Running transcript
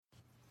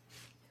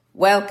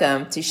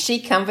Welcome to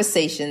Chic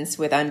Conversations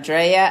with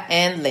Andrea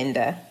and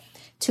Linda,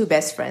 two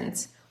best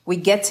friends. We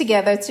get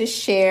together to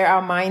share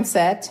our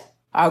mindset,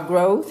 our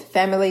growth,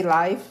 family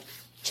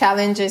life,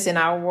 challenges in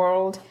our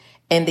world,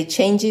 and the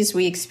changes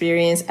we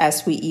experience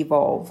as we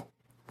evolve.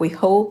 We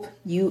hope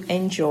you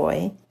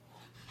enjoy.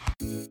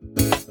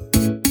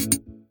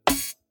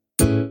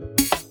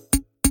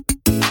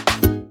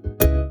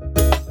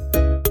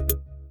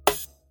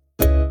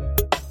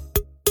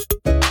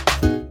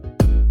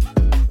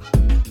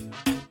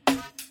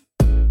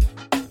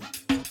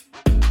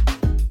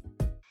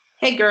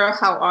 Hey girl,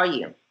 how are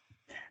you?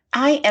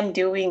 I am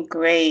doing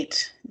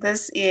great.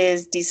 This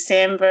is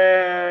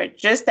December,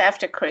 just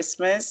after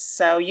Christmas.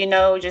 So,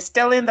 just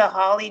still in the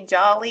holly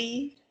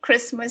jolly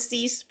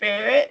Christmassy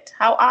spirit.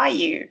 How are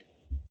you?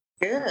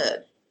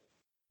 Good.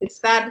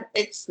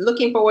 It's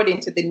looking forward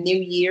into the new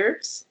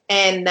year's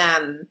and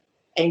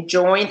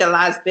enjoying the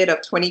last bit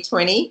of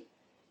 2020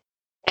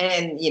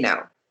 and,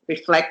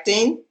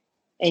 reflecting,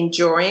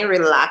 enjoying,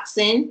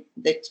 relaxing.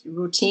 The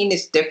routine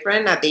is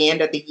different at the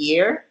end of the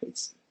year.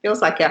 It feels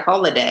like a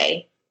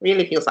holiday,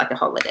 really feels like a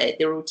holiday.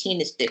 The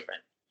routine is different.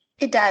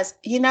 It does.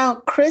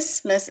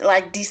 Christmas,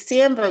 like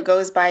December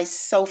goes by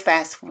so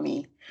fast for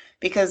me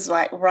because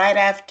like right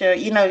after,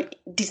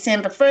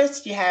 December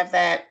 1st, you have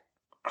that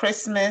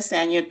Christmas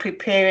and you're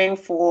preparing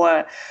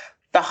for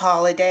the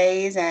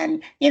holidays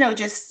and,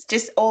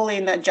 just all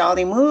in a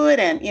jolly mood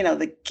and,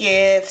 the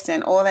gifts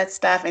and all that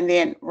stuff. And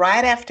then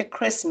right after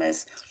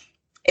Christmas,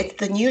 it's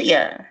the new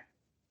year.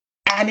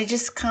 And it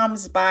just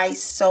comes by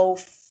so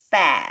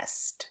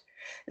fast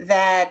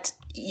that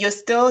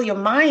your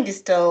mind is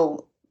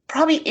still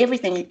probably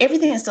everything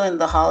is still in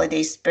the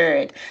holiday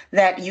spirit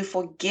that you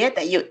forget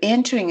that you're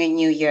entering a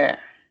new year.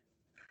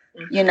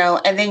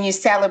 And then you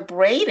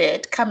celebrate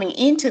it coming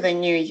into the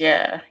new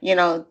year,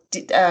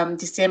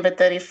 December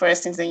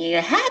 31st is the new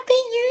year, Happy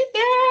New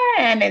Year.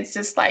 And it's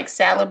just like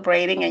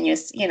celebrating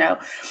and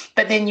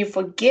but then you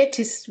forget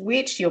to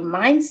switch your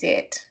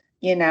mindset,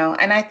 and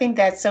I think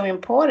that's so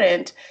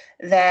important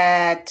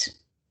that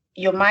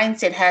your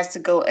mindset has to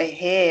go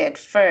ahead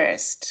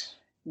first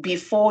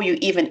before you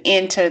even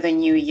enter the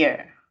new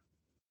year.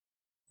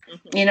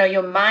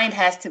 Your mind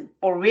has to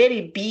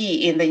already be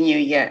in the new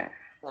year.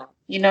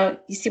 You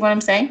see what I'm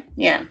saying?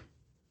 Yeah.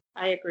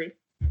 I agree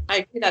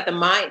that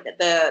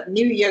the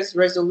New Year's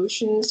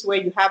resolutions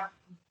where you have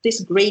this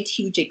great,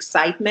 huge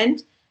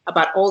excitement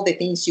about all the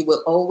things you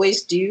will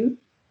always do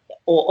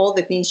or all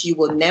the things you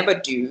will never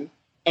do.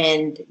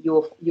 And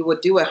you will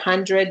do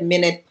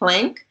 100-minute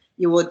plank.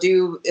 You will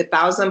do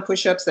 1,000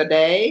 push-ups a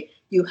day.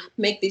 You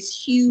make these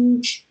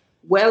huge,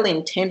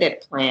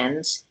 well-intended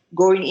plans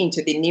going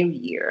into the new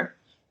year.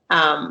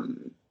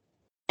 And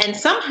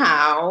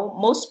somehow,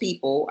 most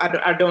people,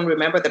 I don't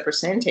remember the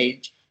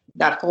percentage,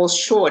 that falls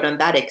short on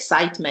that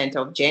excitement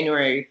of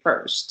January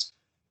 1st.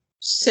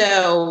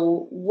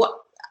 So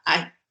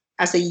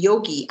as a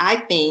yogi, I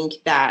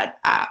think that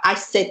I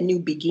set new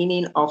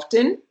beginning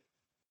often.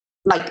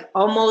 Like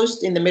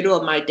almost in the middle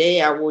of my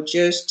day, I will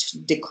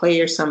just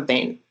declare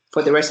something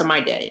for the rest of my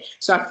day.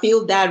 So I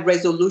feel that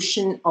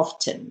resolution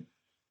often.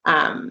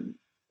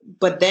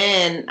 But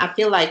then I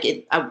feel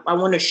like I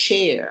want to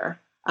share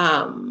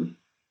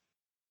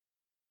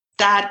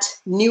that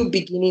new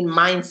beginning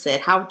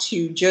mindset, how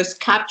to just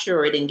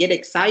capture it and get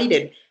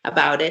excited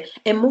about it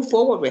and move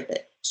forward with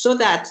it so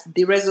that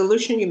the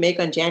resolution you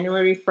make on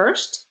January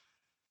 1st,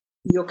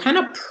 you're kind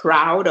of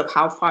proud of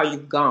how far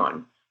you've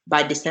gone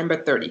by December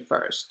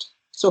 31st.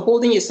 So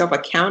holding yourself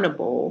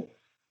accountable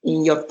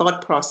in your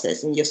thought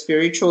process, in your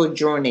spiritual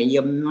journey,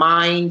 your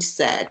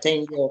mindset,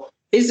 and your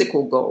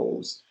physical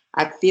goals,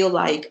 I feel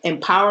like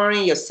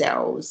empowering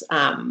yourselves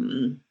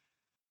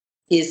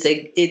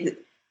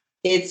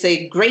it's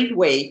a great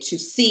way to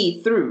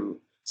see through.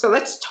 So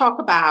let's talk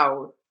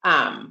about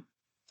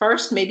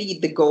first maybe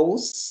the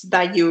goals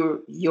that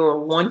you're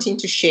wanting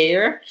to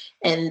share,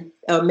 and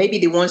maybe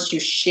the ones you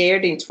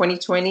shared in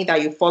 2020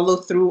 that you follow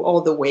through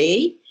all the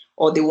way,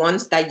 or the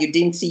ones that you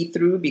didn't see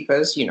through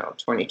because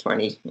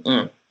 2020.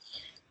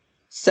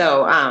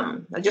 So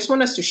I just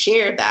want us to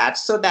share that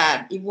so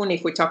that even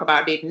if we talk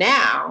about it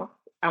now,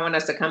 I want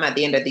us to come at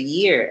the end of the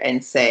year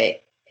and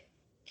say,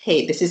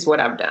 hey, this is what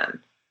I've done.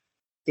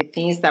 The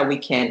things that we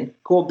can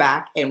go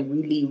back and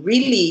really,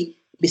 really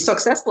be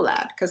successful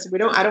at. Because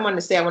I don't want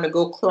to say I want to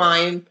go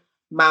climb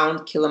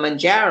Mount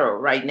Kilimanjaro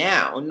right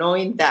now,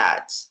 knowing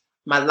that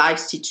my life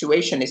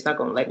situation is not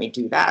going to let me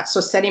do that.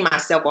 So setting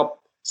myself up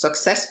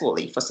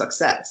successfully for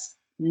success,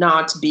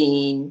 not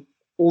being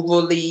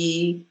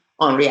overly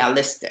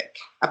unrealistic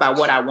about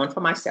what I want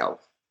for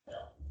myself.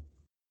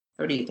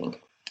 What do you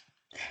think?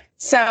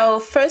 So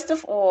first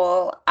of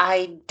all,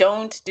 I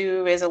don't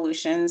do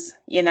resolutions.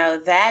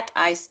 That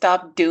I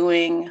stopped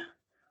doing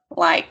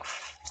like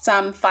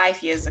some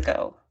 5 years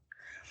ago.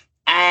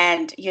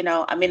 And,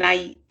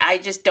 I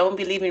just don't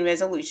believe in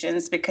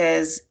resolutions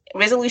because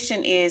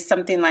resolution is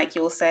something like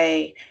you'll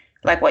say,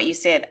 like what you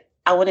said,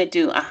 I want to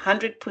do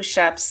 100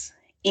 push-ups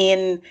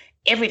in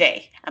every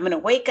day. I'm going to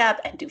wake up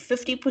and do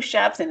 50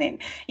 push-ups. And then,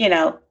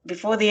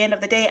 before the end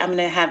of the day, I'm going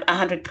to have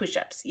 100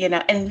 push-ups,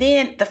 and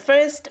then the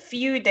first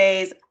few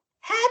days,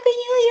 Happy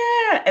New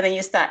Year. And then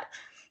you start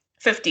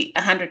 50,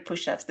 100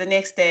 push-ups, the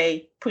next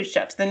day,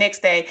 push-ups, the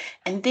next day.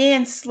 And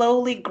then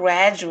slowly,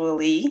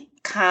 gradually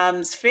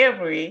comes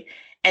February.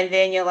 And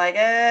then you're like,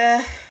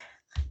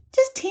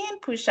 just 10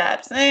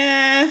 push-ups,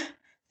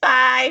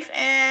 5,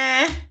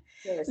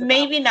 Yes,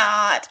 maybe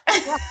not.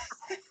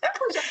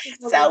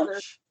 So,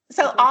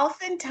 so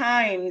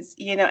oftentimes,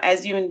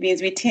 as human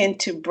beings, we tend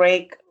to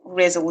break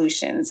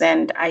resolutions,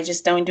 and I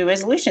just don't do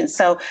resolutions.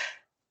 So,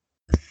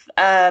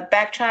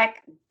 backtrack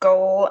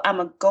goal. I'm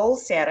a goal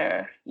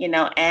setter,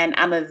 and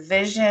I'm a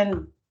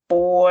vision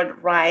board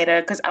writer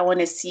because I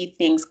want to see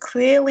things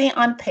clearly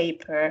on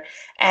paper,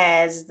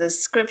 as the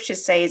scripture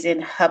says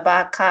in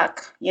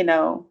Habakkuk,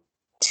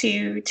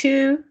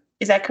 2:2.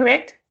 Is that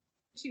correct?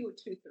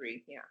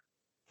 2:3, yeah.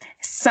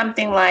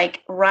 Something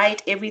like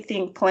write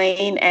everything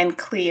plain and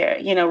clear,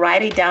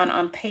 write it down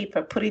on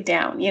paper, put it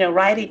down,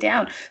 write it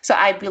down. So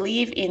I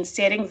believe in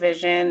setting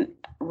vision,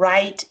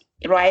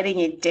 writing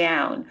it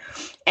down.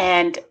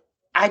 And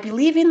I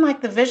believe in like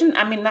the vision.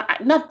 I mean,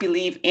 not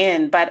believe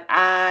in, but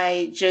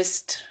I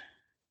just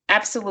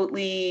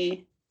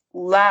absolutely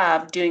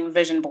love doing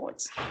vision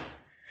boards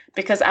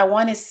because I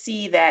want to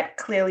see that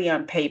clearly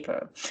on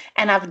paper.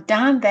 And I've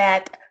done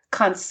that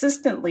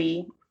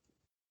consistently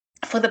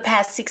for the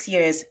past 6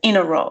 years in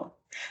a row.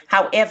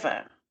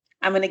 However,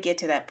 I'm going to get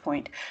to that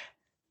point.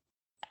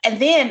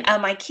 And then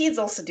my kids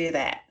also do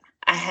that.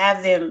 I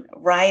have them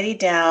write it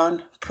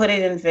down, put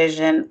it in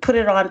vision, put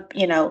it on,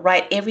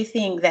 write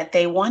everything that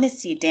they want to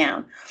see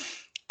down.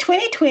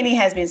 2020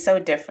 has been so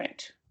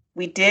different.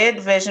 We did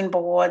vision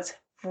boards,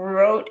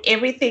 wrote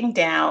everything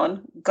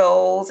down,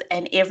 goals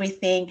and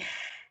everything.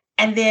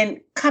 And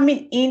then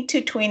coming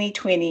into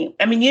 2020,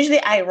 I mean,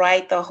 usually I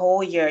write the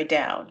whole year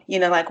down,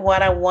 like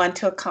what I want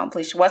to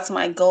accomplish, what's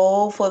my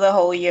goal for the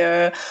whole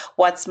year,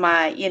 what's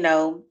my,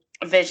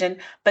 vision.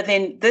 But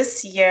then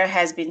this year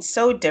has been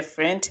so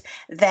different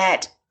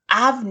that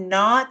I've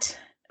not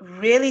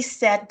really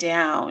sat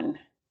down.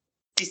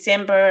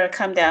 December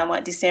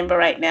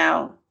right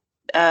now?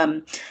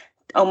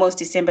 Almost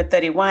December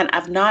 31,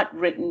 I've not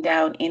written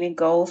down any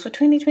goals for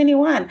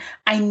 2021.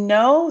 I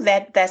know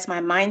that that's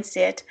my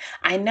mindset.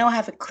 I know I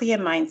have a clear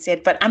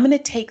mindset, but I'm going to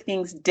take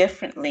things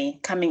differently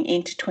coming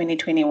into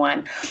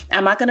 2021.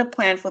 I'm not going to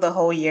plan for the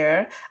whole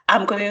year.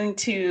 I'm going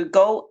to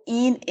go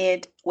in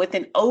it with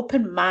an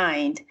open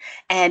mind.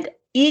 And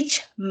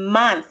each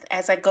month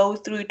as I go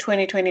through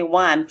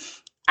 2021,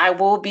 I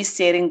will be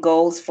setting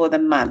goals for the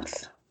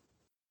month.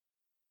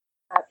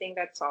 I think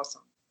that's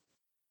awesome.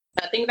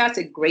 I think that's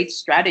a great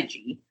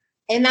strategy.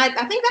 And I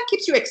think that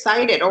keeps you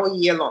excited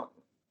all year long.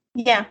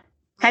 Yeah.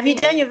 Have you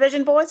done your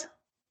vision boards?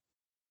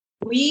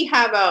 Me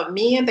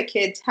and the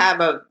kids have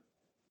a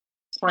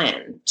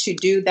plan to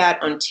do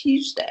that on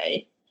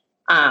Tuesday,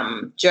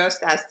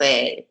 just as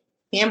a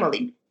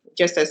family,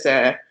 just as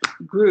a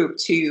group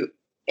to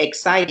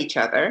excite each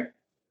other,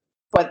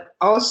 but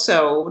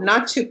also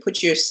not to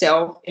put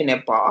yourself in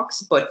a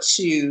box, but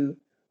to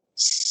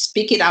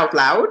speak it out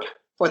loud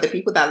for the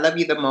people that love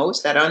you the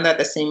most, that are under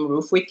the same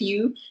roof with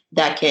you,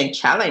 that can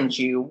challenge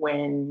you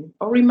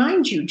or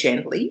remind you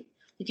gently.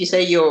 If you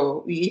set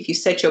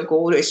your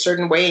goal a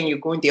certain way and you're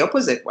going the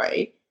opposite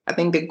way, I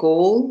think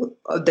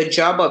the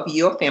job of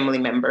your family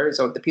members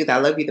or the people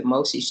that love you the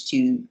most is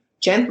to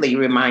gently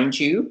remind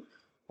you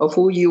of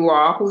who you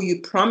are, who you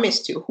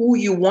promised to, who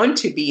you want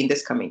to be in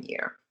this coming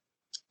year.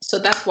 So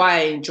that's why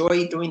I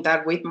enjoy doing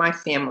that with my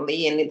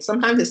family. And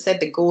sometimes I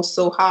set the goal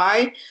so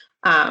high.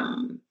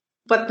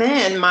 But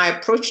then my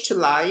approach to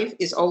life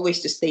is always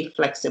to stay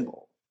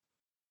flexible,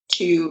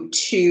 to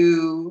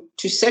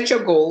set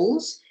your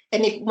goals.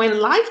 And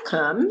when life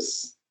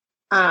comes,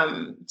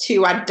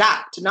 to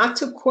adapt, not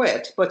to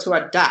quit, but to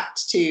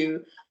adapt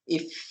to,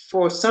 if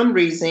for some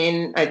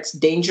reason it's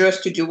dangerous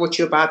to do what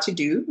you're about to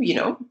do,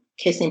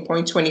 case in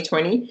point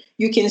 2020,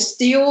 you can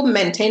still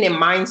maintain a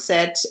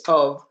mindset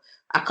of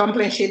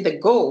accomplishing the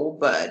goal,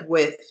 but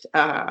with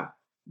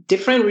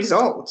different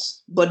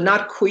results, but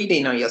not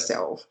quitting on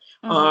yourself.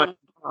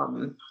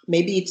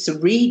 Maybe it's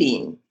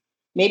reading.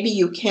 Maybe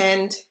you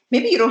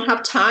don't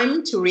have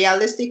time to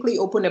realistically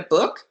open a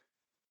book.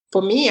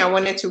 For me, I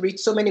wanted to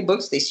read so many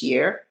books this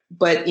year,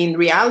 but in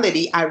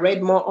reality, I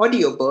read more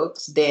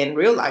audiobooks than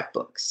real life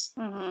books.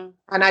 And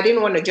I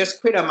didn't want to just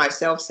quit on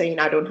myself saying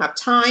I don't have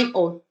time,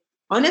 or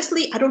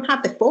honestly, I don't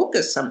have the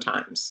focus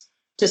sometimes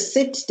to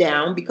sit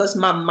down because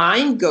my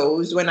mind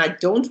goes when I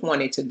don't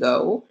want it to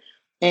go.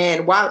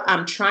 And while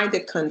I'm trying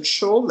to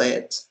control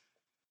it,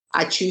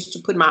 I choose to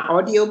put my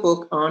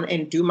audiobook on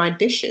and do my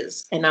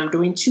dishes. And I'm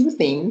doing two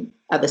things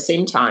at the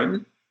same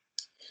time.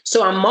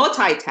 So I'm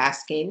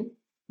multitasking,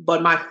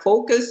 but my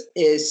focus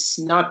is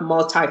not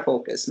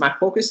multi-focus. My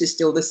focus is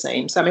still the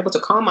same. So I'm able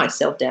to calm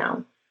myself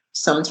down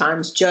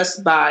sometimes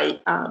just by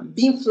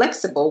being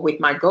flexible with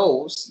my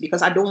goals,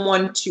 because I don't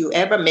want to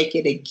ever make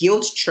it a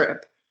guilt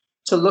trip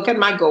to look at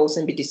my goals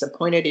and be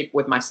disappointed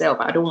with myself.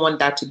 I don't want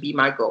that to be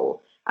my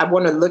goal. I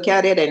want to look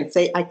at it and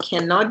say, I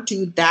cannot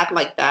do that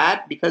like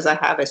that because I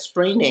have a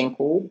sprained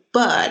ankle,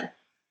 but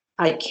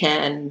I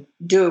can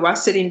do it while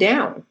sitting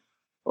down.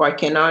 Or I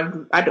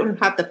don't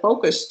have the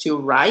focus to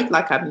write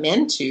like I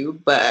meant to,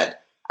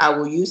 but I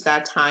will use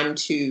that time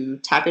to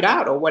tap it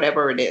out or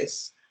whatever it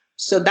is.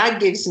 So that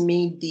gives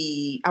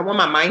me I want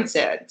my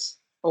mindset,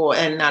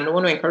 and I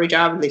want to encourage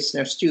our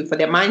listeners too, for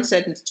their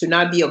mindset to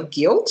not be of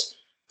guilt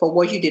for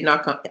what you did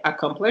not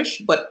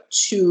accomplish, but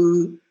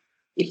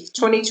if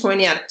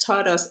 2020 had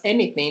taught us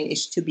anything,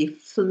 is to be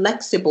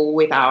flexible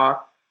with our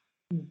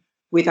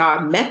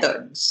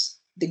methods.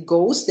 The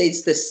goal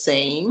stays the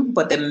same,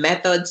 but the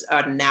methods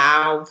are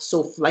now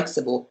so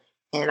flexible.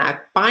 And I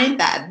find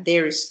that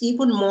there is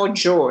even more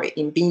joy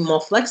in being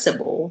more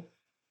flexible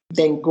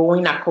than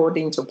going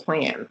according to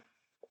plan.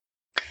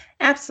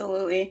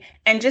 Absolutely.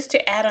 And just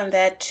to add on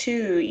that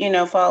too,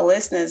 for our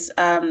listeners,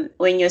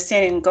 when you're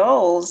setting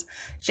goals,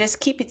 just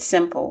keep it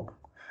simple.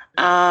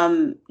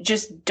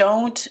 Just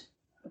don't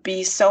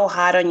be so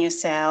hard on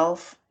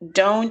yourself.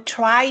 Don't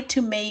try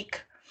to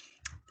make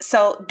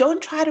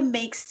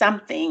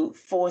something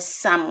for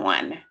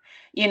someone,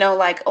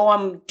 like, oh,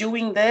 I'm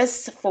doing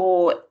this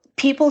for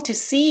people to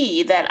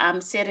see that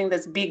I'm setting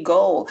this big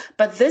goal,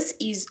 but this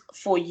is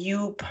for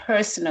you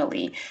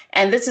personally.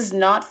 And this is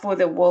not for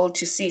the world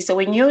to see. So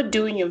when you're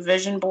doing your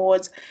vision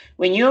boards,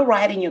 when you're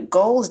writing your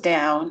goals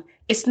down,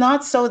 it's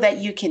not so that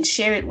you can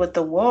share it with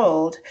the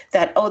world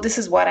that, oh, this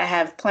is what I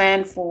have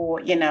planned for,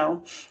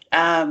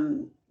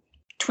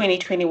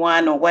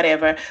 2021 or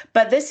whatever,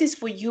 but this is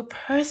for you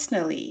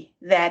personally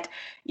that,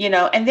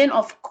 and then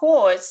of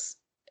course,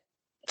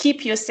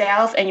 keep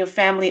yourself and your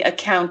family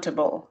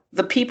accountable.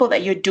 The people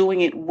that you're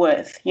doing it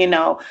with,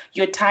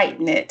 you're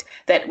tight knit,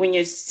 that when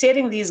you're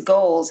setting these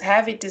goals,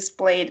 have it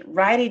displayed,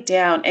 write it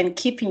down, and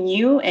keeping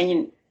you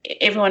and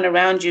everyone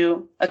around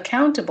you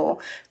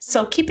accountable.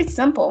 So keep it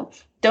simple.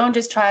 Don't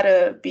try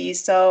to do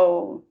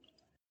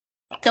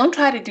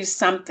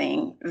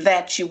something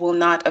that you will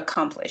not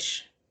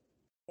accomplish.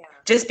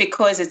 Just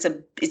because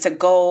it's a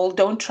goal,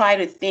 don't try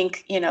to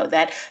think,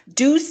 that.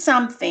 Do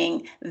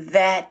something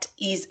that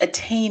is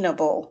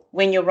attainable.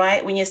 When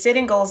you're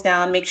setting goals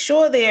down, make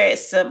sure they're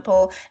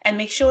simple and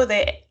make sure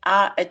they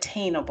are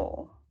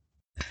attainable,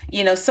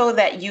 so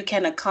that you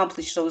can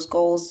accomplish those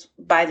goals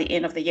by the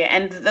end of the year.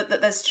 And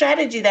the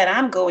strategy that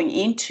I'm going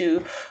into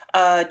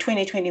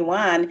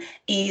 2021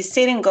 is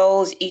setting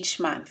goals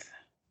each month.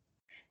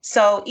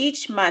 So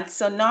each month,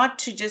 so not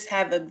to just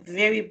have a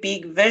very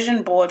big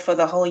vision board for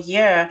the whole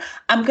year,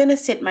 I'm going to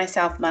set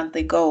myself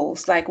monthly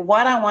goals, like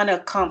what I want to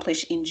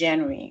accomplish in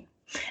January.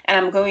 And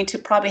I'm going to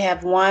probably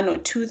have one or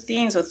two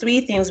things or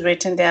three things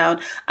written down.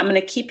 I'm going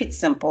to keep it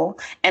simple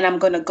and I'm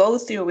going to go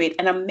through it,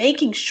 and I'm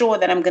making sure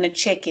that I'm going to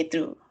check it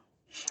through.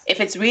 If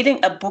it's reading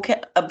a book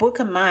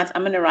a month,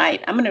 I'm going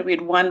to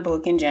read one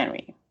book in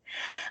January.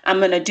 I'm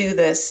going to do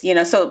this,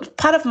 so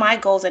part of my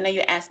goals, I know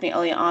you asked me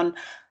earlier on,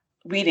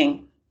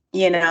 reading.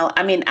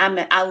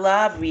 I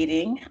love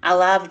reading. I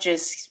love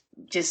just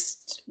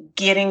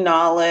getting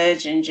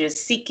knowledge and just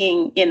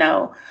seeking,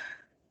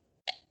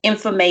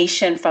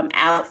 information from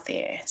out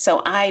there.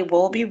 So I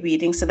will be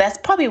reading. So that's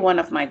probably one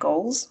of my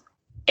goals.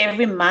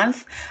 Every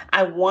month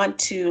I want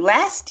to.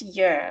 Last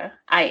year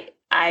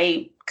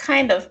I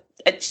kind of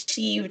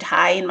achieved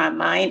high in my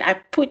mind. I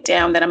put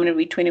down that I'm going to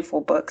read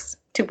 24 books,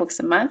 2 books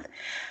a month.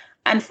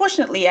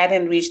 Unfortunately, I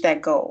didn't reach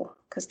that goal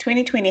because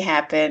 2020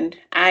 happened.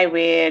 I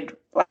read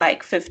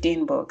like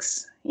 15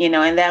 books,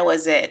 and that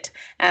was it.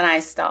 And I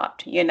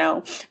stopped,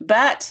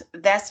 but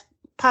that's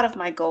part of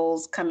my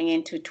goals coming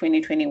into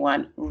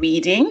 2021,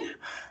 reading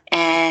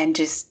and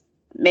just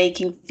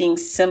making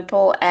things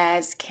simple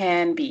as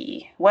can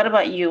be. What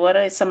about you? What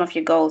are some of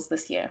your goals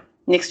next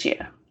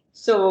year?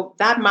 So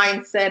that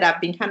mindset, I've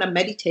been kind of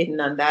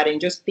meditating on that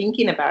and just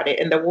thinking about it.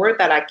 And the word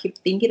that I keep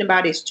thinking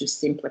about is to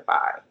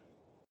simplify,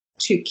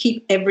 to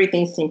keep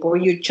everything simple.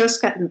 You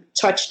just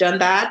touched on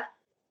that.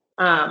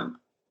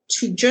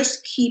 To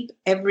just keep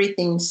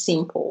everything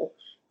simple.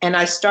 And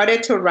I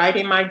started to write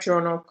in my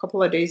journal a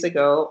couple of days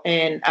ago.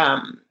 And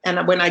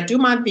when I do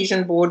my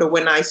vision board, or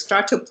when I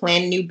start to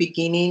plan new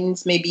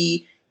beginnings,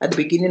 maybe at the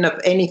beginning of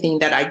anything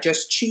that I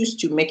just choose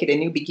to make it a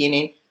new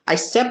beginning, I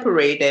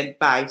separate it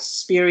by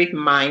spirit,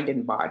 mind,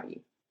 and body.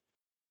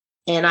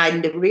 And I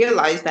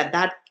realized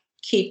that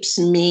keeps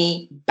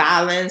me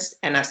balanced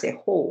and as a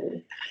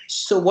whole.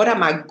 So what are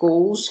my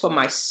goals for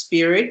my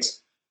spirit,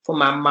 for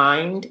my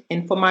mind,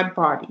 and for my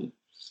body?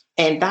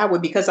 And that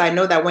would, because I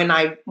know that when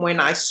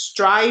I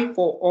strive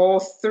for all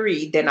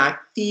three, then I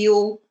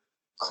feel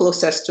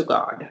closest to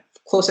God,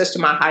 closest to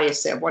my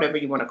highest self, whatever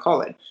you want to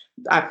call it.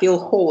 I feel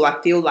whole. I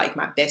feel like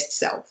my best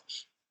self.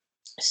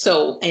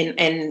 So,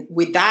 and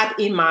with that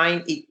in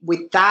mind,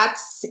 with that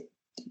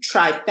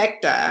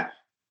trifecta,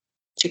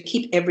 to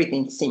keep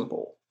everything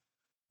simple.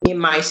 In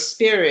my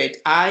spirit,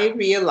 I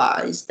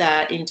realized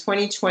that in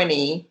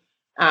 2020,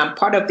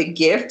 part of the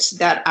gift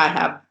that I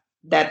have,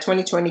 that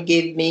 2020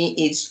 gave me,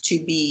 is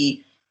to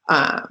be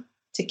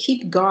to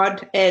keep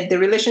God, the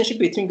relationship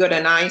between God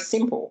and I,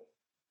 simple.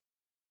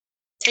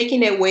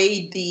 taking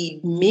away the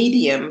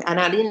medium, and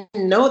I didn't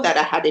know that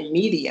I had a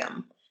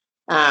medium.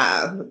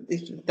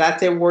 If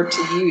that's a word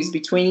to use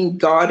between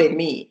God and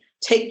me.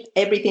 Take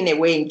everything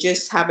away and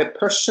just have a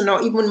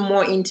personal, even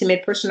more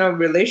intimate personal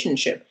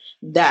relationship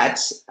that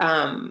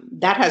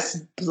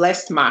has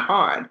blessed my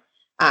heart.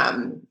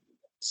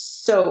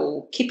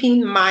 So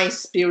keeping my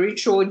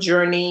spiritual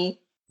journey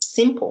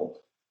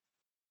simple.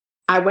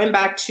 I went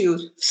back to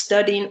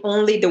studying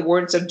only the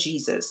words of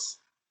Jesus,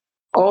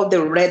 all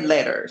the red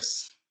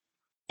letters.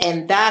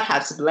 And that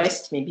has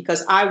blessed me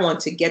because I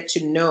want to get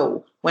to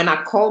know when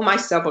I call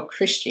myself a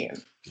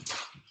Christian,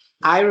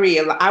 I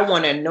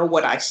want to know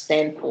what I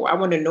stand for. I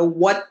want to know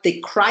what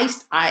the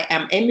Christ I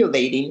am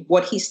emulating,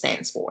 what he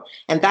stands for.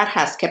 And that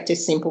has kept it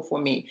simple for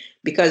me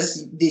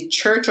because the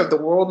church of the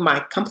world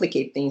might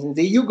complicate things and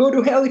say, you go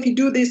to hell if you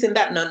do this and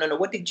that. No, no, no.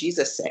 What did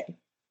Jesus say?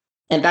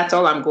 And that's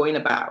all I'm going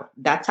about.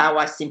 That's how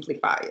I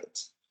simplify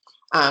it.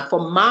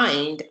 For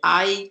mind,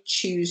 I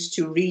choose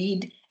to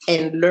read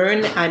and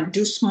learn and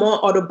do small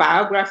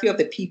autobiography of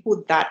the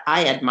people that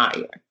I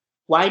admire.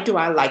 Why do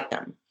I like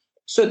them?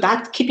 So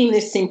that's keeping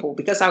it simple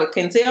because I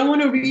can say, I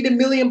want to read a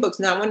million books.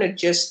 Now I want to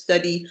just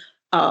study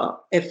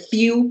a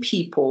few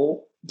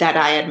people that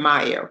I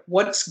admire.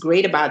 What's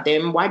great about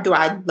them? Why do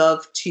I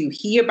love to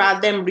hear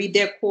about them, read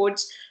their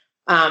quotes,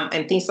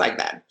 and things like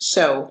that?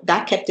 So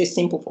that kept it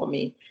simple for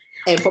me.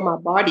 And for my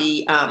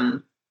body, I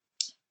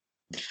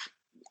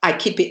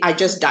keep it.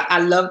 I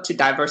love to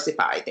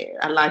diversify there.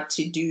 I like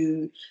to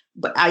do,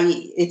 but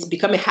it's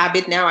become a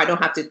habit now. I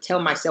don't have to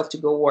tell myself to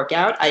go work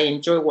out. I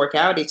enjoy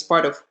workout. It's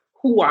part of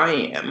who I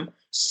am.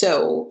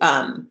 So,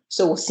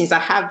 so since I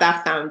have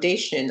that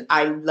foundation,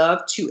 I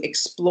love to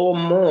explore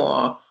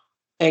more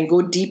and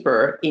go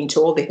deeper into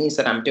all the things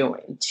that I'm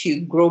doing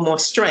to grow more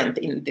strength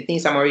in the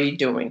things I'm already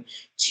doing,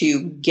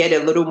 to get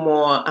a little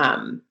more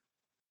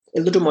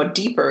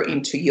deeper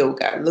into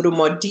yoga, a little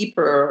more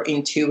deeper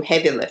into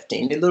heavy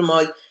lifting, a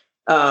little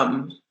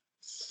um,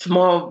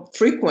 more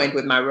frequent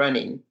with my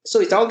running. So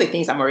it's all the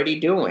things I'm already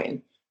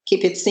doing.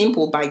 Keep it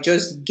simple by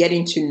just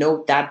getting to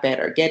know that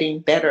better, getting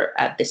better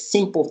at the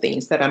simple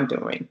things that I'm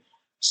doing.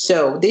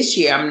 So this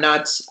year I'm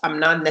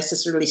not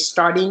necessarily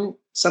starting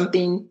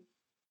something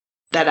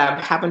that I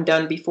haven't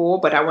done before,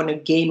 but I want to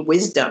gain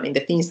wisdom in the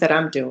things that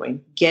I'm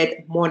doing,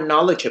 get more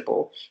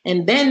knowledgeable,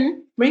 and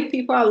then bring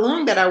people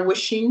along that are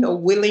wishing or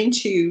willing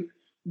to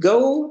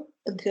go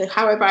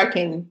however I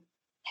can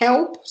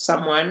help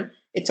someone.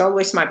 It's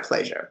always my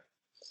pleasure.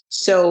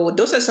 So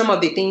those are some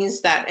of the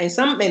things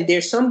and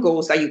there's some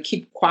goals that you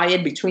keep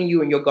quiet between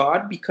you and your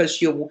God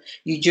because you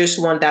just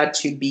want that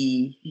to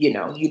be,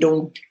 you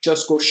don't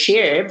just go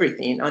share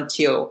everything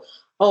until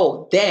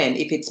then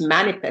if it's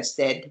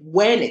manifested,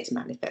 when it's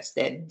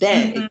manifested,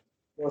 then it's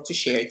more to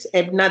share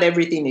it. Not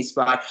everything is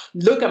right.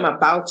 Look, I'm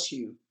about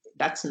to.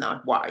 That's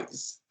not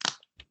wise.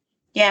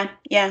 Yeah,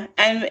 yeah.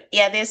 And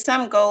yeah, there's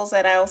some goals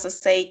that I also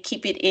say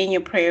keep it in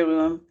your prayer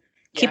room,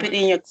 keep Yeah. it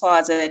in your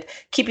closet,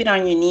 keep it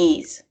on your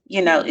knees.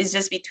 It's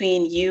just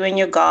between you and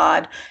your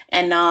God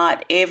and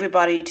not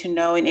everybody to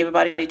know and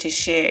everybody to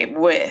share it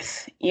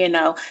with.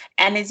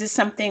 And it's just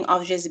something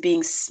of just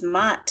being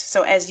smart.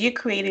 So as you're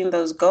creating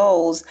those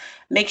goals,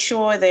 make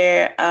sure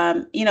they're,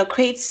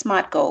 create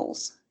smart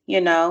goals,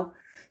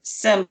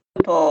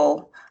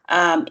 simple.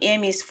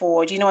 M is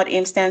for, do you know what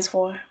M stands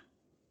for?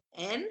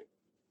 And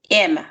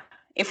M,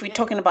 if we're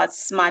talking about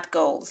smart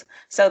goals.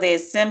 So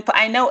there's simple.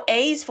 I know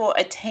A is for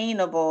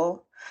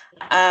attainable,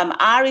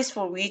 R is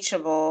for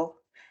reachable,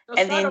 so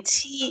and start then off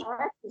T,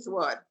 is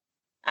what?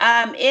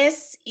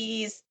 S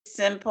is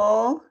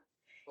simple,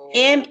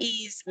 M Oh,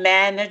 is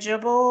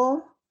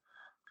manageable,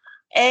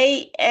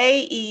 A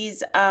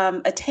is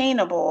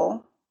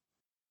attainable,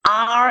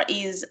 R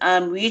is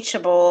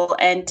reachable,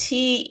 and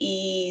T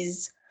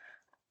is,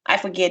 I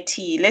forget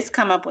T. Let's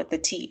come up with the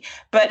T.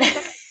 But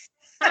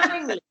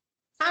timely,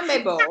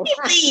 timeable.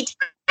 timely,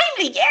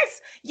 timely,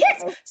 yes,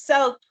 yes.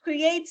 So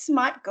create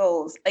smart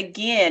goals.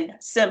 Again,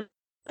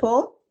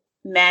 simple,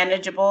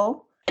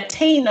 manageable,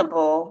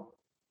 attainable,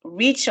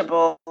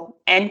 reachable,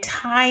 and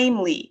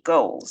timely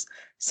goals.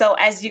 So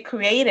as you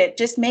create it,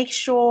 just make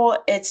sure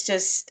it's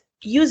just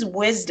use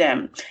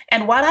wisdom.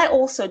 And what I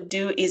also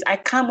do is I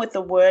come with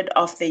the word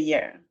of the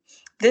year.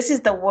 This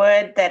is the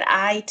word that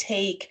I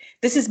take.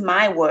 This is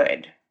my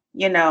word,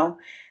 you know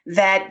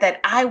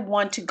that I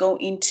want to go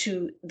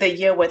into the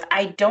year with.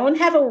 I don't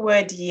have a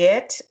word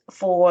yet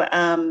for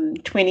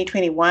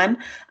 2021.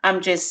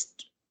 I'm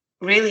just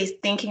really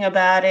thinking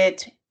about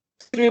it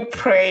through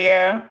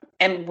prayer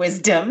and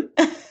wisdom.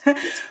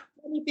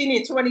 Anything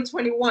in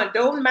 2021,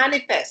 don't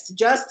manifest.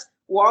 Just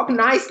walk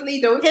nicely.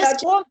 Don't Just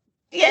touch it. walk.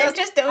 Yeah, Just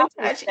just don't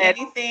touch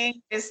manifest.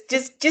 anything.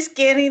 Just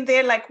get in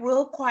there like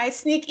real quiet,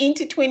 sneak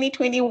into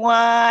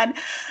 2021.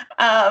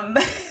 Um,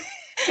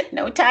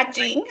 no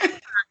touching.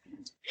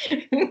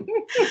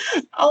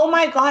 Oh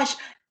my gosh.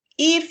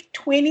 If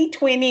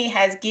 2020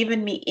 has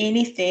given me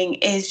anything,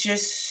 it's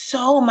just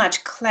so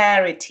much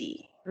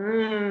clarity.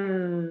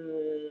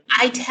 Mm.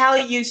 I tell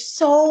you,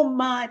 so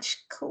much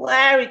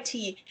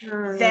clarity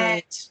Mm.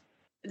 that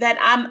that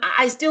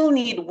I still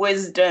need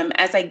wisdom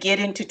as I get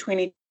into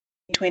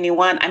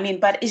 2021. I mean,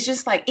 but it's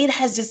just like it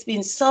has just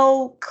been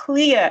so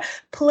clear,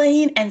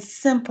 plain and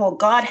simple.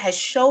 God has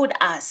showed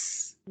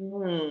us.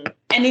 Mm.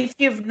 And if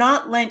you've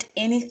not learned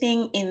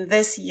anything in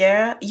this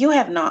year, you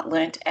have not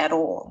learned at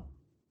all.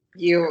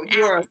 You're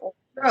a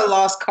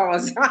lost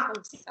cause.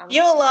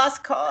 You're a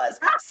lost cause.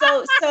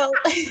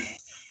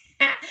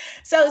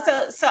 So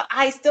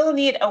I still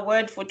need a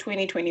word for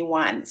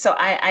 2021. So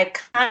I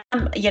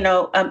come,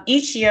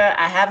 each year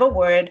I have a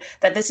word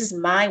that this is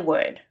my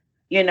word,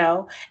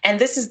 and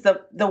this is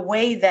the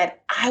way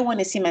that I want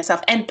to see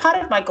myself. And part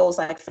of my goals,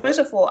 like, first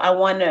of all, I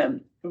want to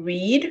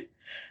read,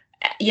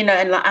 and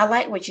I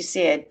like what you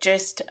said,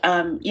 just,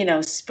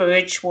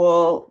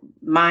 spiritual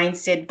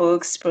mindset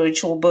books,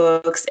 spiritual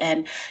books,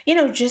 and,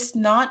 just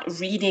not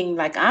reading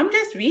like I'm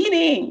just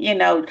reading,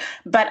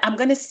 but I'm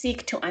going to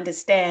seek to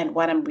understand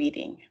what I'm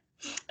reading.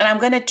 And I'm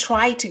going to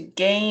try to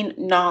gain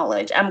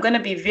knowledge. I'm going to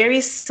be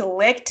very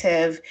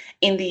selective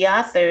in the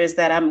authors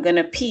that I'm going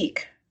to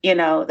pick,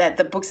 that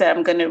the books that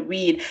I'm going to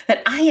read,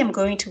 that I am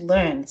going to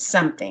learn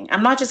something.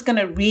 I'm not just going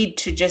to read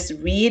to just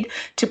read,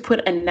 to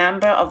put a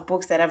number of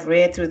books that I've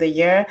read through the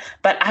year,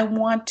 but I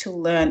want to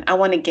learn. I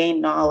want to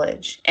gain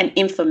knowledge and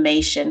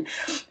information.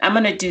 I'm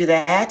going to do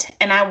that.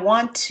 And I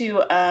want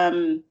to,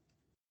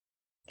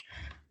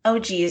 oh,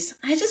 geez,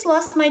 I just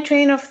lost my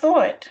train of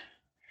thought.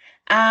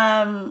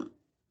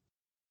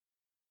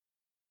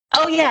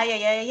 Oh,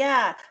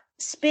 yeah.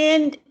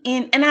 Spend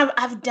in, and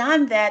I've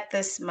done that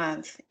this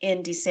month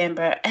in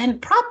December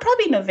and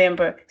probably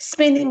November,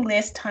 spending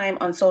less time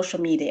on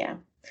social media.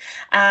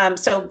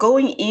 So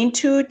going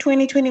into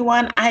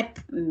 2021, I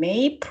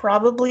may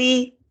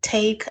probably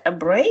take a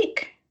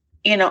break,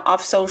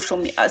 off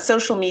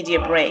social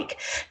media break,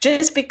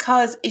 just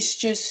because it's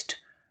just,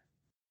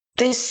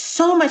 there's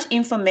so much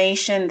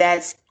information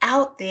that's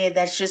out there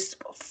that's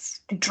just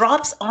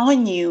drops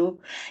on you,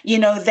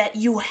 that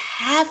you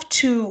have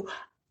to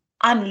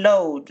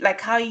unload, like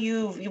how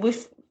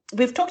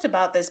we've talked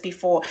about this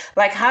before,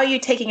 like how you're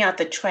taking out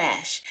the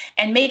trash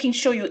and making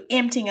sure you're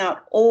emptying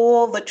out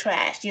all the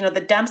trash. The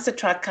dumpster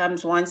truck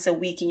comes once a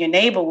week in your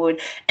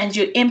neighborhood and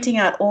you're emptying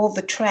out all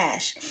the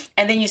trash,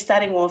 and then you're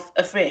starting off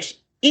afresh.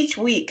 Each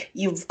week,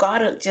 you've got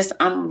to just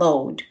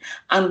unload.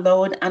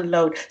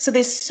 So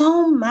there's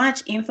so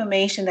much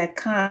information that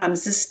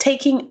comes. Just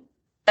taking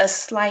a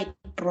slight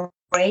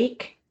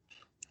break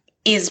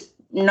is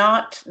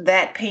not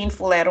that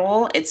painful at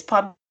all. It's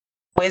probably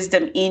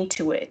wisdom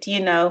into it,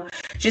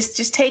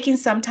 just taking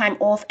some time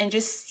off and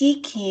just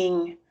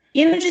seeking,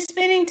 just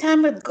spending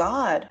time with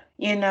God,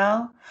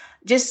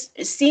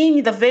 just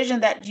seeing the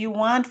vision that you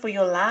want for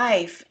your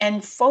life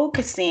and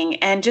focusing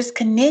and just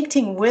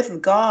connecting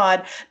with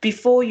God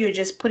before you're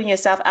just putting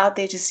yourself out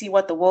there to see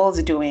what the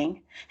world's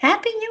doing.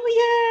 Happy New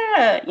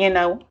Year, You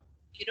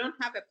don't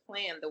have a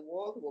plan. The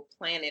world will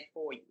plan it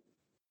for you.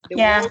 The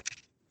Yeah. world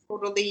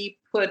totally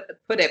put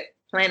a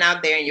plan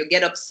out there, and you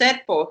get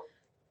upset for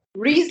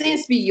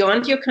reasons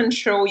beyond your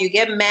control. You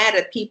get mad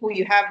at people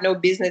you have no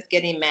business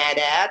getting mad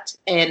at.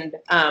 And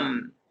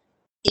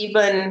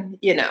even,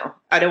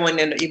 I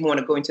don't even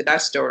want to go into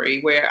that story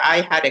where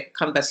I had a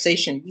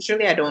conversation.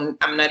 Usually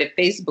I'm not a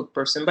Facebook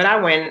person, but I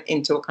went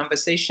into a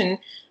conversation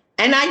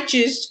and I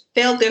just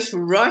felt this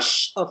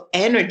rush of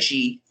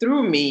energy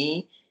through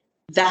me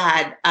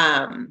that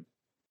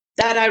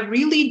that I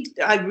really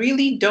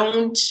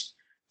don't.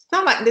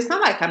 It's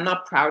not like I'm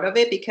not proud of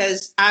it,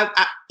 because I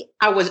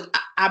was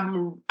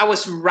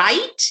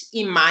right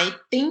in my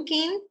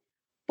thinking.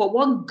 But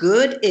what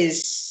good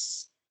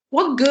is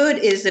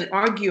an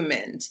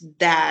argument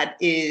that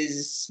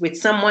is with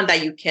someone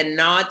that you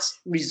cannot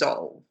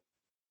resolve?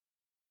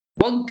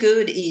 What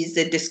good is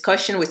a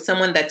discussion with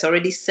someone that's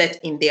already set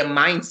in their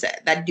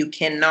mindset that you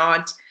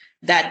cannot,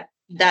 that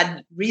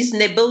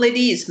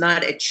reasonability is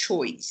not a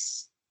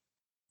choice?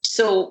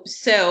 So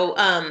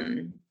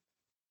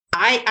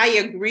I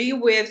agree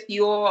with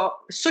your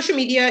social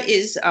media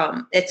is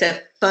it's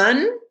a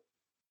fun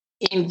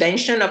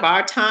invention of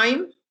our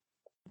time,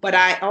 but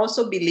I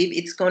also believe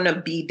it's going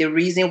to be the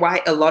reason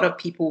why a lot of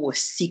people will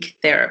seek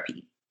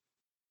therapy.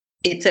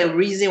 It's a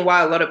reason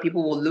why a lot of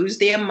people will lose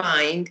their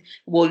mind,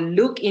 will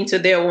look into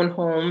their own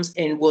homes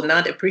and will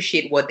not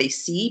appreciate what they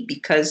see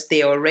because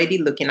they're already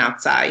looking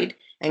outside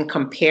and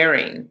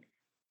comparing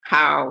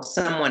how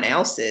someone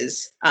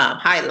else's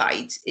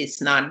highlights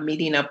is not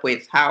meeting up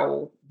with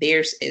how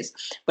theirs is.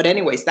 But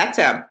anyways, that's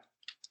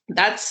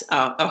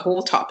a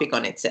whole topic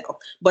on itself.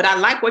 But I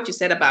like what you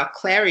said about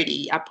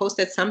clarity. I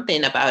posted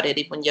something about it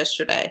even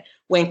yesterday.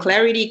 When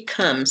clarity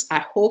comes, I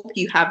hope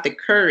you have the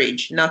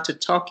courage not to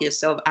talk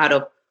yourself out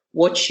of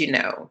what you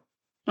know.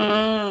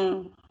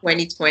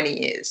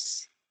 2020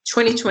 is.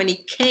 2020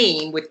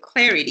 came with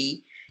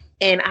clarity.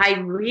 And I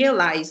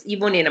realized,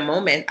 even in a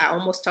moment, I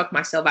almost talked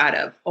myself out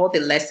of all the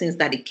lessons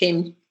that it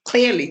came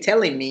clearly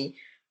telling me.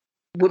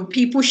 When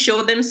people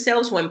show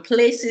themselves, when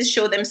places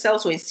show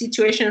themselves, when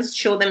situations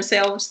show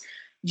themselves,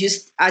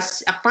 I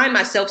find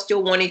myself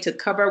still wanting to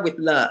cover with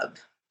love.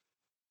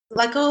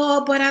 Like,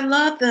 oh, but I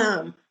love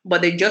them.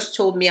 but they just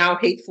told me how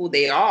hateful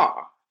they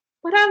are.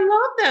 But I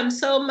love them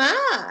so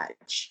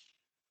much.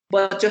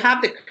 But to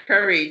have the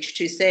courage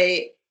to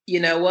say, you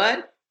know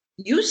what?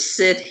 You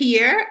sit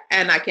here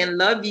and I can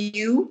love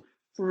you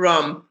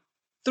from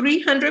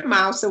 300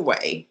 miles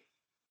away.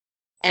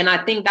 And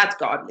I think that's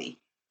godly.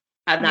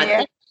 And I Yeah.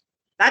 think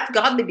that's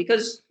godly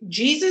because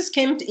Jesus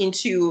came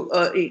into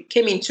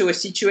a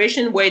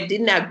situation where it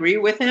didn't agree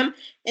with him,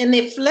 and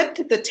they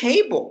flipped the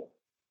table.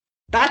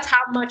 That's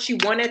how much he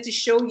wanted to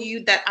show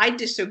you that I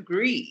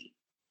disagree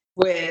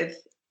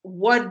with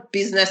what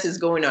business is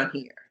going on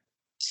here.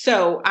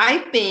 So I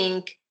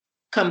think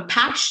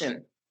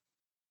compassion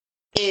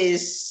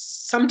is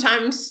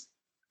sometimes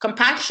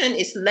compassion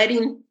is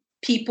letting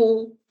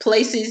people,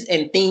 places,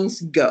 and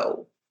things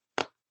go.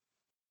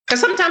 Because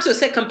sometimes we'll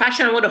say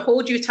compassion, I want to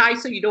hold you tight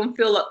so you don't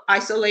feel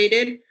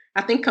isolated.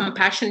 I think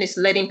compassion is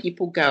letting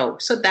people go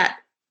so that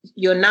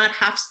you're not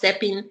half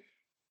stepping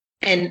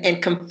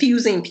and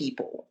confusing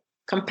people.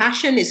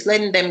 Compassion is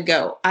letting them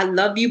go. I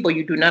love you, but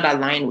you do not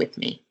align with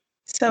me.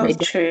 So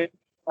Maybe true.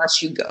 I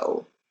let you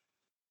go.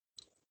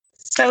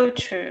 So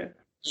true.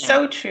 Yeah.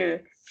 So true.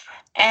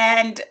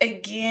 And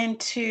again,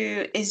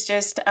 too, is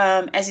just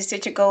as you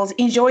set your goals,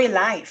 enjoy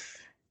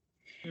life.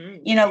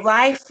 Mm. You know,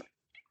 life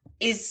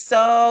is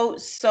so,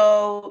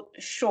 so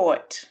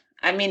short.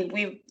 I mean,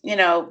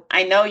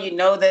 I know you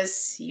know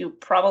this, you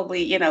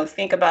probably,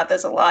 think about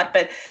this a lot,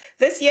 but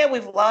this year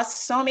we've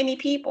lost so many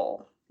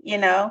people,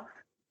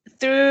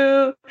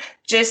 through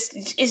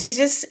it's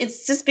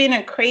just been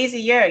a crazy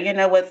year,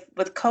 with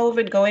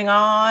COVID going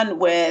on,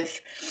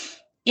 with,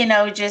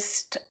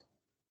 just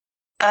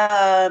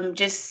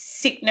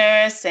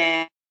sickness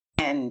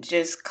and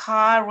just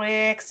car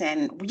wrecks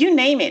and you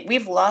name it.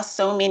 We've lost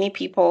so many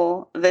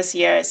people this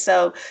year.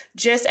 So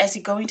just as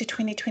you go into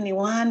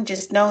 2021,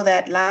 just know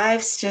that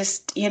life's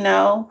just, you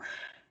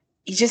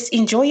just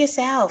enjoy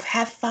yourself,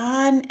 have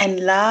fun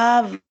and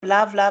love,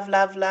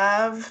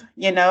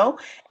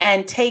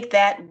 and take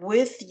that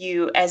with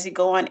you as you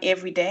go on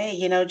every day.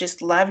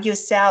 Just love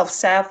yourself.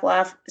 Self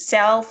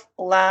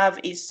love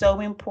is so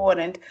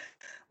important.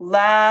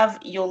 Love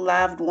your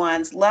loved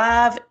ones,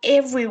 love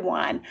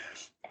everyone,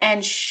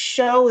 and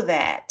show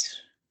that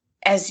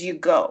as you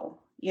go.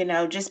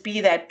 Just be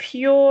that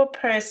pure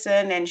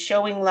person and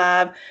showing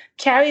love.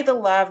 Carry the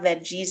love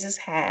that Jesus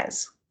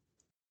has,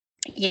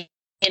 you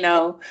you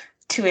know,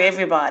 to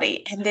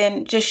everybody. And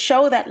then just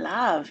show that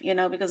love,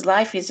 because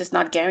life is just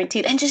not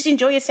guaranteed. And just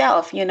enjoy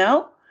yourself.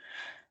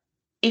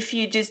 If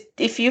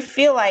you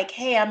feel like,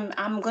 hey,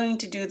 I'm going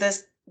to do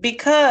this,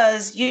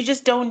 because you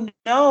just don't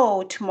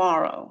know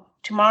tomorrow.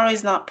 Tomorrow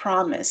is not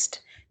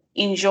promised.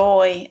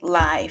 Enjoy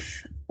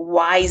life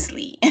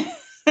wisely.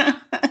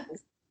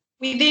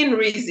 Within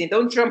reason.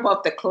 Don't jump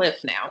off the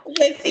cliff now.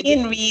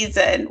 Within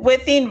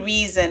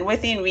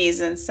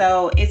reason.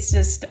 So it's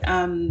just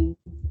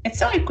it's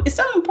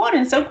so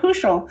important, so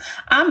crucial.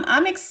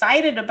 I'm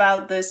excited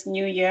about this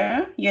new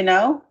year.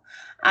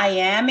 I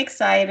am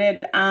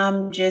excited.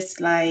 I'm just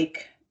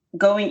like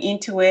going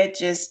into it.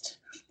 Just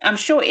I'm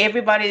sure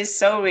everybody is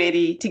so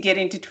ready to get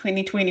into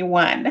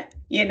 2021.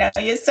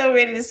 You're so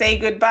ready to say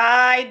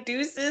goodbye,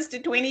 deuces to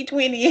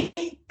 2020.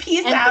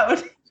 Peace And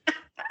out.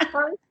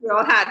 first, we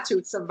all had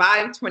to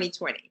survive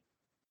 2020.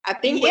 I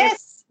think we're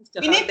Yes, supposed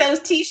to we hug need that. those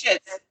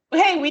t-shirts.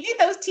 Hey, we need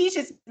those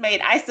t-shirts made.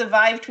 I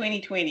survived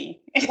 2020.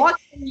 What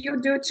can you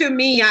do to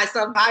me? I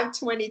survived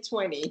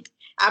 2020.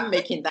 I'm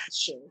making that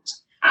shirt.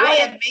 I What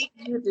am else can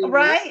making you do?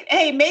 right.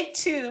 Hey, make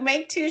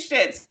two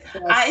shirts.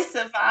 I Yes.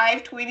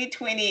 survived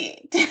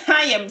 2020.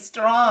 I am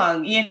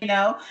strong.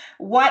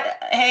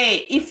 What?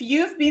 Hey, if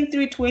you've been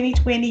through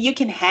 2020, you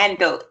can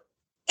handle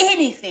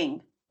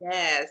anything,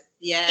 Yes.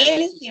 Yes.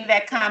 anything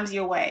that comes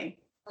your way.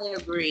 I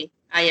agree.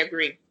 I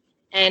agree.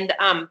 And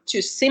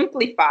to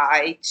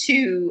simplify,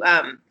 to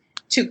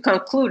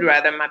conclude,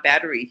 rather, my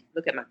battery.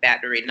 Look at my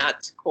battery,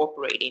 not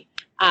cooperating.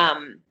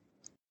 Um,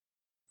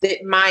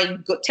 my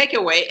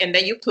takeaway, and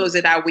then you close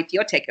it out with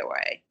your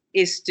takeaway,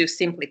 is to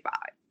simplify.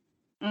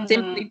 Mm-hmm.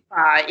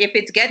 Simplify. If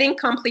it's getting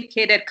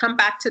complicated, come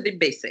back to the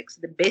basics.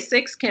 The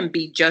basics can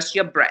be just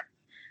your breath.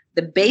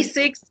 The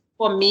basics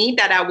for me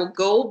that I will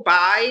go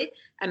by,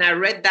 and I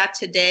read that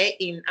today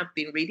I've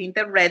been reading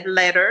the red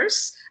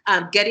letters,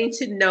 getting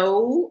to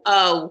know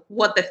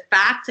what the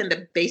facts and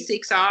the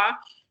basics are.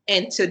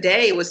 And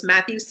today it was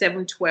Matthew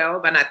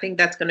 7:12, and I think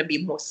that's going to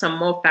be some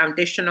more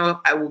foundational.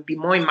 I will be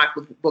more in my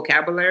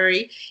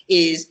vocabulary,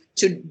 is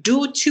to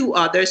do to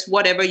others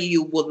whatever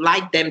you would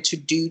like them to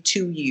do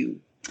to you.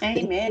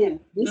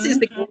 Amen. This is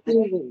the Mm-hmm.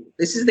 golden rule.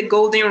 This is the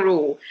golden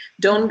rule.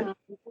 Don't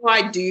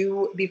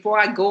Mm-hmm. before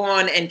I go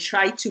on and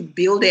try to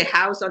build a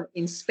house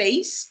in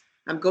space,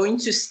 I'm going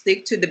to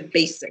stick to the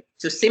basic,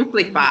 to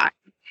simplify.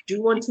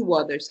 Do unto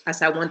others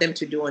as I want them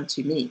to do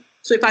unto me.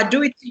 So if I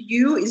do it to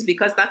you, it's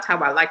because that's how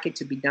I like it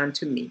to be done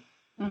to me.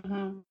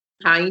 Mm-hmm.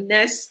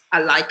 Kindness,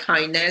 I like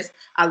kindness.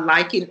 I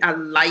like it. I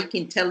like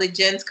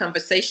intelligence,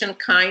 conversation,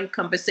 kind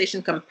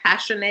conversation,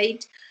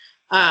 compassionate.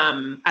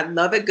 I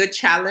love a good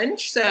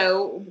challenge.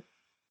 So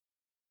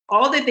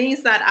all the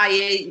things that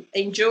I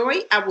enjoy,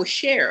 I will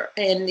share.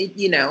 And,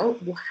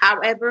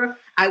 however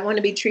I want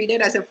to be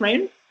treated as a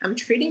friend, I'm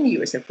treating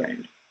you as a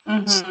friend.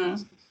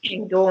 Mm-hmm.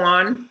 And go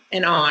on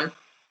and on.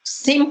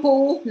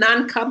 Simple,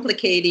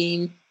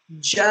 non-complicating,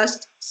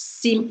 just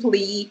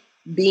simply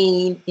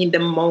being in the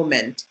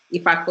moment.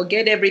 If I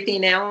forget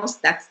everything else,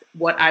 that's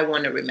what I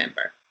want to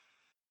remember.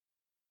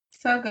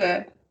 So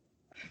good.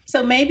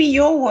 So maybe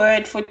your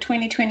word for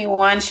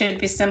 2021 should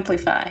be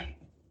simplify.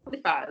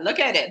 Simplify. Look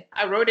at it.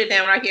 I wrote it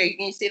down right here.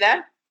 Can you see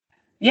that?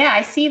 Yeah,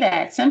 I see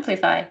that.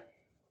 Simplify.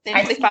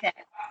 I see Simplify that.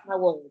 my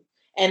word.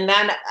 And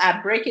then I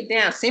break it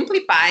down.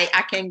 Simplify,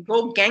 I can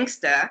go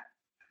gangster,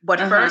 but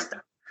Uh-huh. first,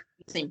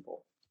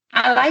 simple.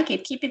 I like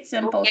it. Keep it Go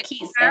simple.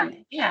 Keys gangster,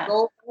 and yeah.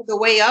 go all the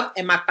way up,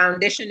 and my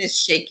foundation is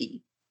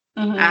shaky.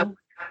 I Mm-hmm.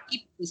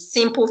 keep the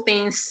simple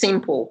things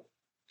simple.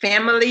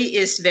 Family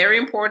is very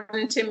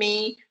important to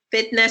me.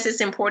 Fitness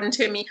is important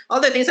to me.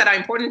 All the things that are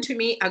important to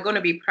me are going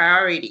to be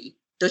priority.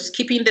 Just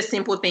keeping the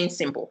simple things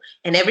simple,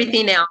 and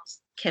everything else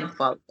can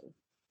follow.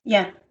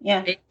 Yeah,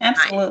 yeah, It's nice.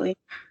 absolutely.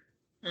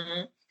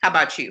 Mhm. How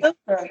about you?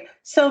 Okay.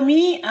 So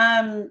me,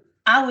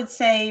 I would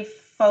say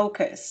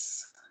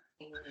focus.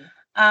 Mhm.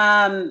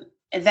 Um,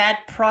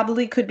 that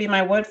probably could be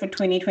my word for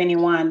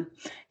 2021.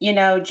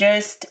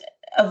 Just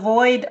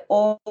avoid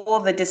all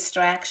the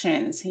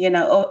distractions,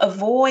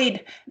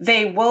 avoid,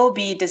 they will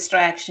be a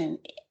distraction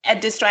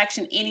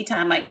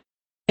anytime. Like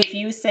if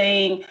you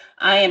saying,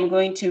 I am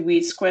going to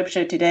read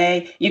scripture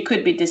today, you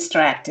could be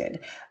distracted.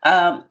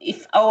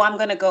 If, oh, I'm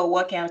going to go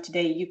work out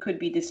today, you could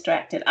be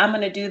distracted. I'm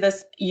going to do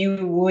this,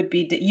 you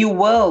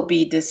will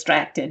be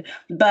distracted.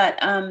 But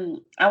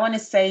I want to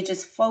say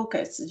just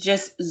focus,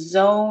 just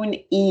zone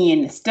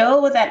in,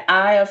 still with that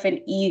eye of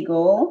an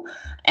eagle,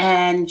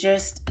 and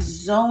just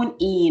zone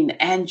in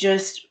and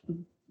just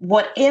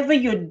whatever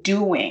you're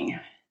doing,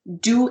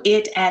 do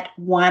it at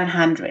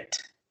 100.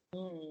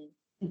 Mm.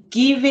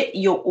 Give it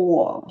your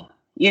all.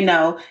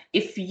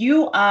 If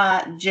you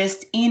are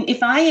just in,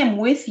 if I am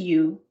with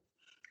you,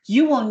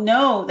 you will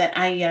know that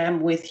I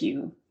am with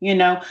you.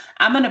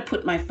 I'm going to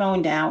put my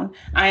phone down.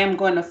 I am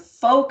going to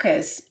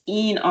focus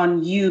in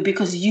on you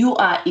because you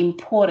are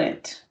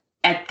important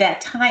at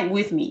that time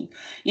with me.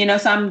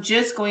 So I'm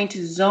just going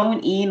to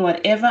zone in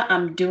whatever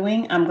I'm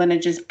doing. I'm going to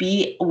just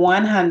be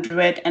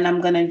 100 and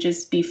I'm going to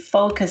just be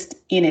focused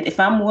in it. If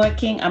I'm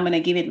working, I'm going to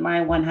give it my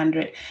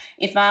 100.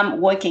 If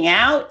I'm working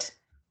out,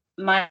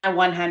 my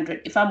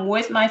 100. If I'm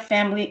with my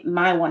family,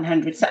 my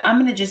 100. So I'm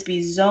going to just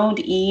be zoned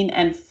in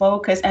and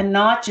focused and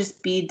not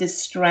just be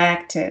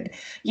distracted.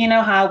 You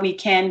know how we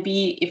can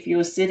be if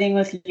you're sitting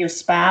with your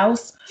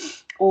spouse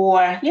or,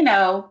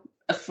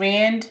 a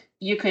friend,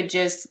 you could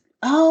just,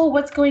 oh,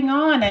 what's going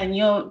on? And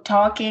you're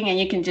talking and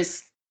you can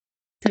just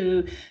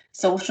to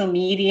social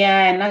media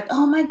and like,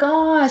 oh my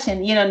gosh.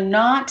 And,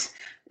 not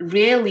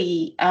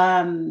really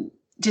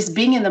just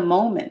being in the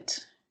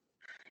moment.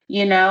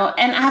 And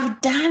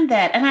I've done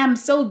that and I'm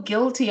so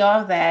guilty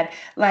of that.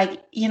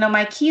 Like,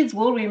 my kids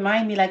will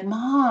remind me like,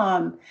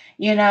 Mom,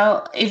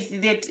 if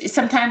they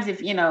sometimes if,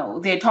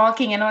 they're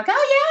talking and I'm like,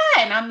 oh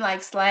yeah. And I'm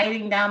like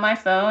sliding down my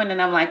phone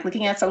and I'm like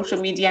looking at social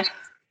media.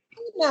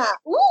 Yeah.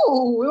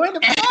 Ooh, we went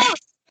to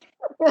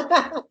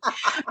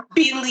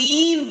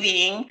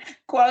Believing,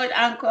 quote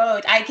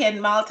unquote, I can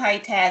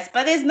multitask,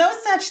 but there's no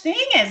such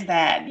thing as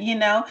that.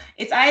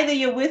 It's either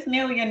you're with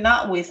me or you're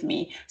not with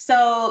me.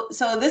 So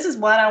this is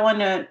what I want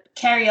to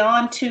carry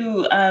on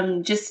to,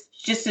 just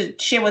to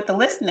share with the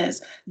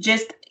listeners.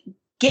 Just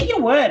get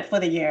your word for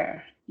the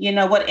year.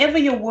 Whatever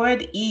your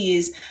word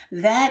is,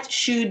 that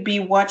should be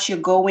what you're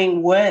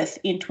going with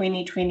in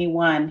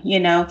 2021,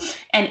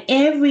 and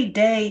every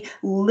day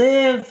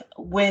live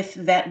with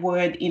that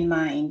word in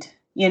mind,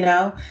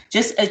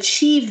 just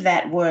achieve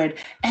that word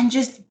and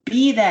just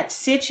be that,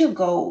 set your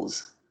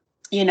goals,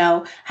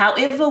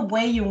 however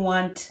way you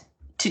want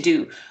to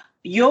do.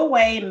 Your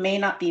way may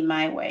not be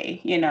my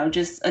way,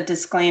 just a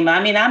disclaimer.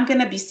 I mean, I'm going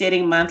to be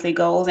setting monthly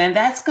goals and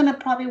that's going to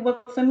probably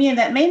work for me and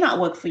that may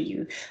not work for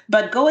you.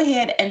 But go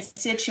ahead and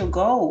set your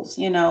goals.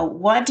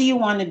 What do you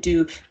want to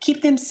do?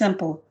 Keep them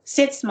simple,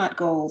 set smart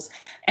goals,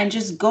 and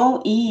just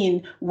go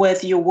in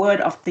with your word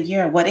of the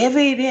year, whatever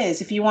it is.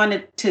 If you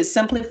wanted to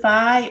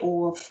simplify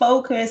or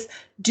focus,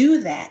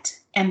 do that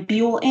and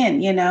be all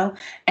in,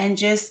 and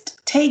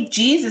just take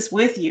Jesus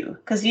with you.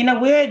 Because,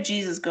 we're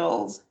Jesus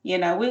goals.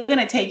 We're going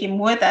to take him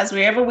with us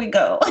wherever we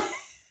go.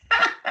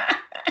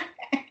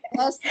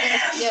 Yes,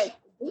 yes, yes.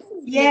 This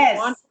has been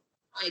one of Yes.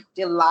 my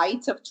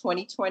delights of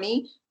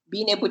 2020,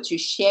 being able to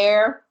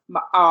share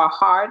our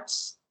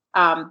hearts.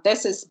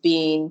 This has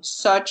been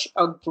such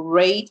a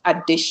great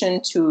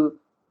addition to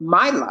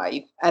my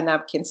life, and I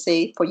can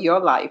say for your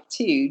life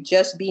too,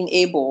 just being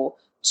able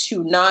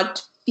to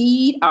not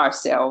feed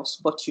ourselves,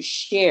 but to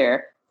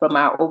share from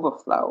our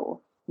overflow,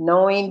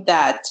 knowing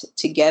that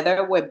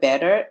together we're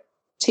better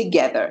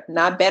together,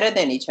 not better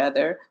than each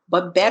other,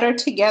 but better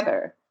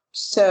together.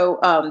 So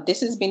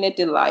this has been a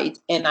delight,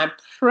 and I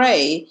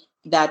pray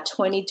that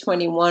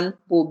 2021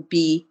 will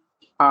be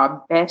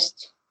our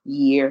best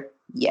year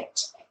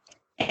yet.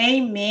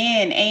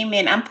 Amen.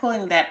 Amen. I'm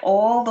pulling that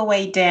all the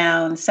way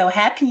down. So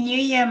happy New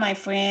Year, my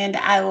friend.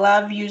 I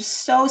love you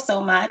so,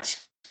 so much.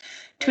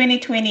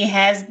 2020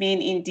 has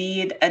been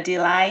indeed a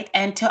delight.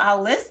 And to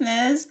our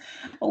listeners,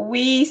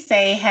 we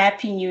say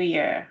Happy New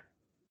Year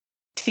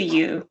to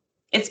you.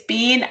 It's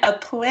been a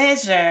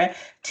pleasure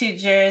to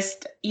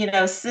just,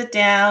 sit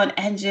down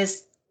and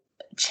just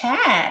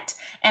chat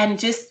and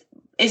just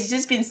it's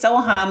just been so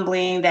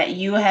humbling that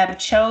you have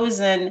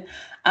chosen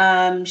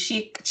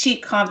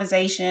Chic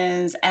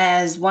Conversations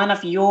as one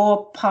of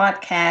your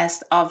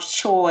podcasts of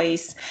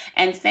choice.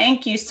 And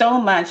thank you so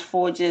much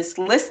for just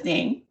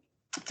listening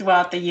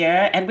throughout the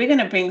year. And we're going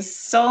to bring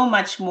so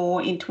much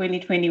more in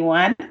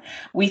 2021.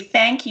 We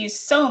thank you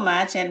so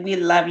much and we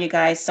love you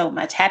guys so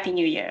much. Happy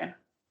New Year.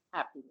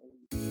 Happy